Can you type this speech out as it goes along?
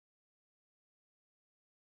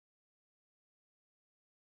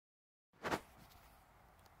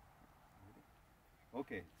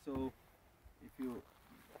Okay, so if you,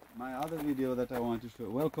 my other video that I want to show,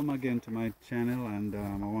 welcome again to my channel, and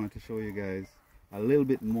I want to show you guys a little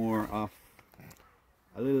bit more of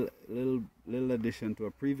a little addition to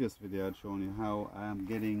a previous video I'd shown you how I am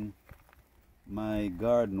getting my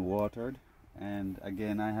garden watered. And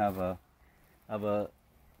again, I have a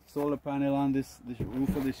solar panel on this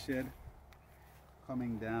roof of this shed,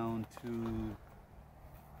 coming down to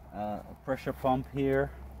a pressure pump here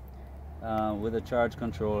with a charge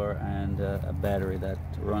controller and a battery that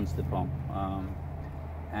runs the pump.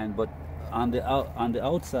 But on the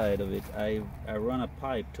outside of it, I run a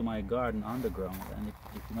pipe to my garden underground, and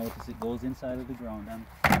if you notice, it goes inside of the ground. And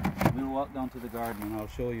we'll walk down to the garden and I'll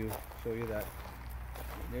show you that.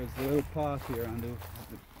 There's a little path here on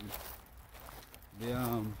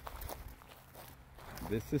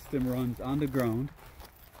the system runs underground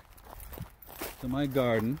to my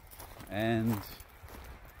garden, and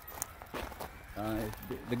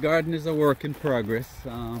the garden is a work in progress.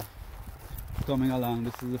 Coming along.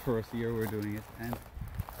 This is the first year we're doing it, and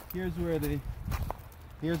here's where the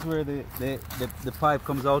pipe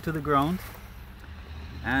comes out to the ground,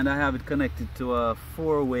 and I have it connected to a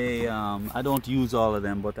four-way. I don't use all of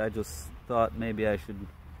them, but I just thought maybe I should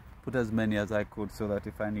put as many as I could so that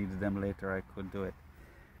if I needed them later I could do it.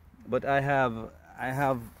 But I have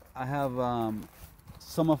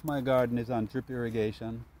some of my garden is on drip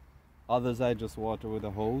irrigation, others I just water with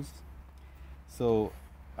a hose. So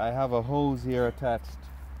I have a hose here attached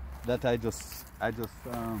that I just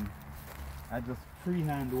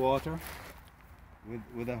freehand water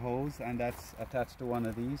with a hose, and that's attached to one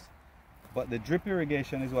of these. But the drip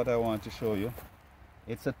irrigation is what I want to show you.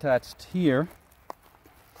 It's attached here,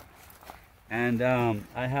 and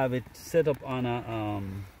I have it set up on a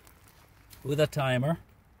with a timer,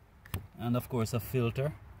 and of course a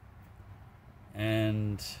filter,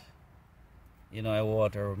 and you know, I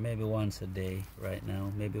water maybe once a day right now.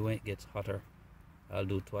 Maybe when it gets hotter I'll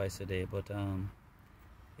do twice a day, but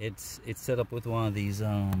it's set up with one of these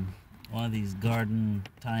garden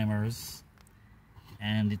timers,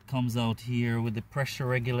 and it comes out here with the pressure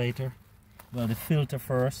regulator. Well, the filter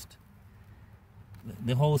first.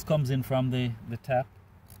 The hose comes in from the tap,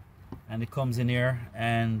 and it comes in here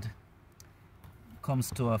and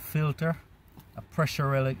comes to a filter, a pressure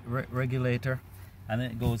regulator, and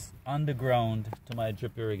then it goes underground to my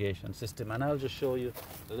drip irrigation system. And I'll just show you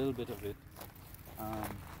a little bit of it.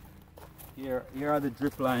 Here are the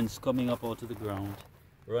drip lines coming up out of the ground,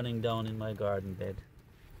 running down in my garden bed,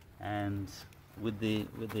 and with the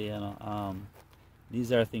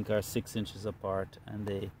these are, I think, are 6 inches apart, and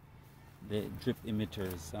the drip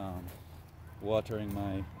emitters watering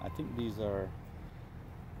my, I think these are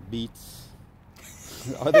beets,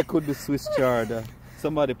 or they could be Swiss chard.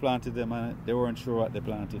 Somebody planted them and they weren't sure what they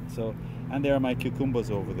planted. So, and there are my cucumbers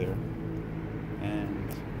over there.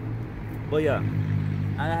 But yeah,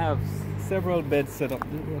 I have several beds set up.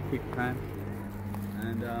 Real quick time.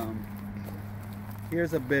 And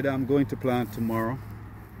here's a bed I'm going to plant tomorrow,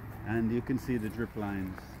 and you can see the drip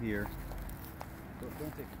lines here. Don't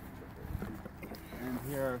take a picture. And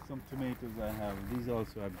here are some tomatoes I have. These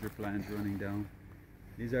also have drip lines running down.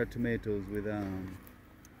 These are tomatoes with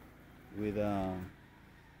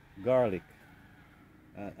garlic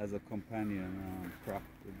as a companion crop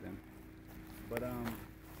with them. But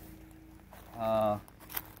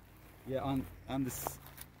yeah, on this,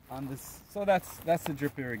 so that's the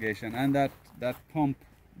drip irrigation, and that pump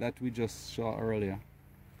that we just saw earlier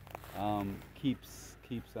keeps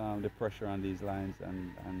the pressure on these lines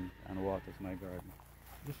and waters my garden.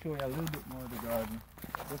 Just show you a little bit more of the garden.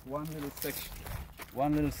 Just one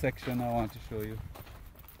little section I want to show you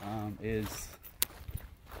is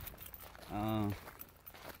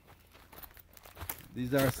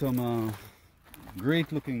these are some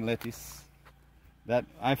great looking lettuce that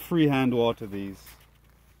I freehand water these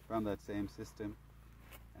from that same system,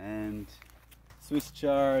 and Swiss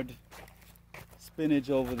chard, spinach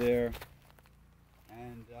over there,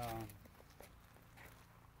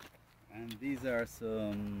 and these are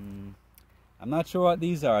some, I'm not sure what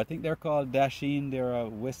these are. I think they're called dasheen. They're a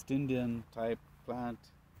West Indian type plant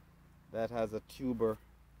that has a tuber,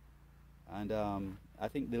 and I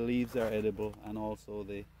think the leaves are edible, and also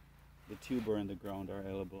the tuber in the ground are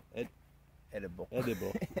edible.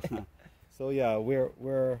 So yeah, we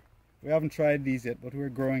haven't tried these yet, but we're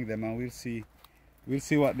growing them, and we'll see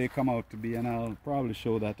what they come out to be, and I'll probably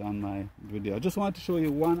show that on my video. I just want to show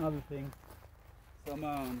you one other thing.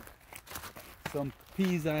 Some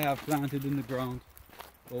peas I have planted in the ground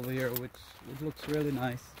over here, which looks really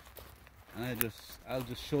nice. And I'll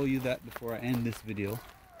just show you that before I end this video.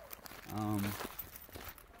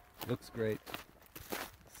 Looks great.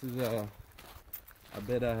 This is a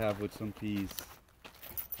bed I have with some peas,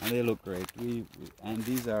 and they look great. And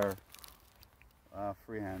these are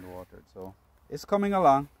freehand watered, so it's coming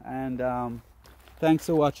along. And thanks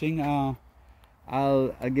for watching.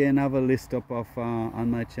 I'll again have a list up of on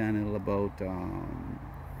my channel about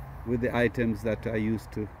with the items that I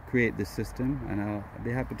used to create this system, and I'll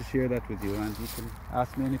be happy to share that with you, and you can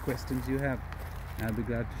ask me any questions you have. I'll be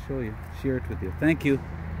glad to share it with you. Thank you.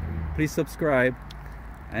 Please subscribe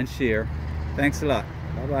and share. Thanks a lot.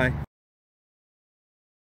 Bye bye.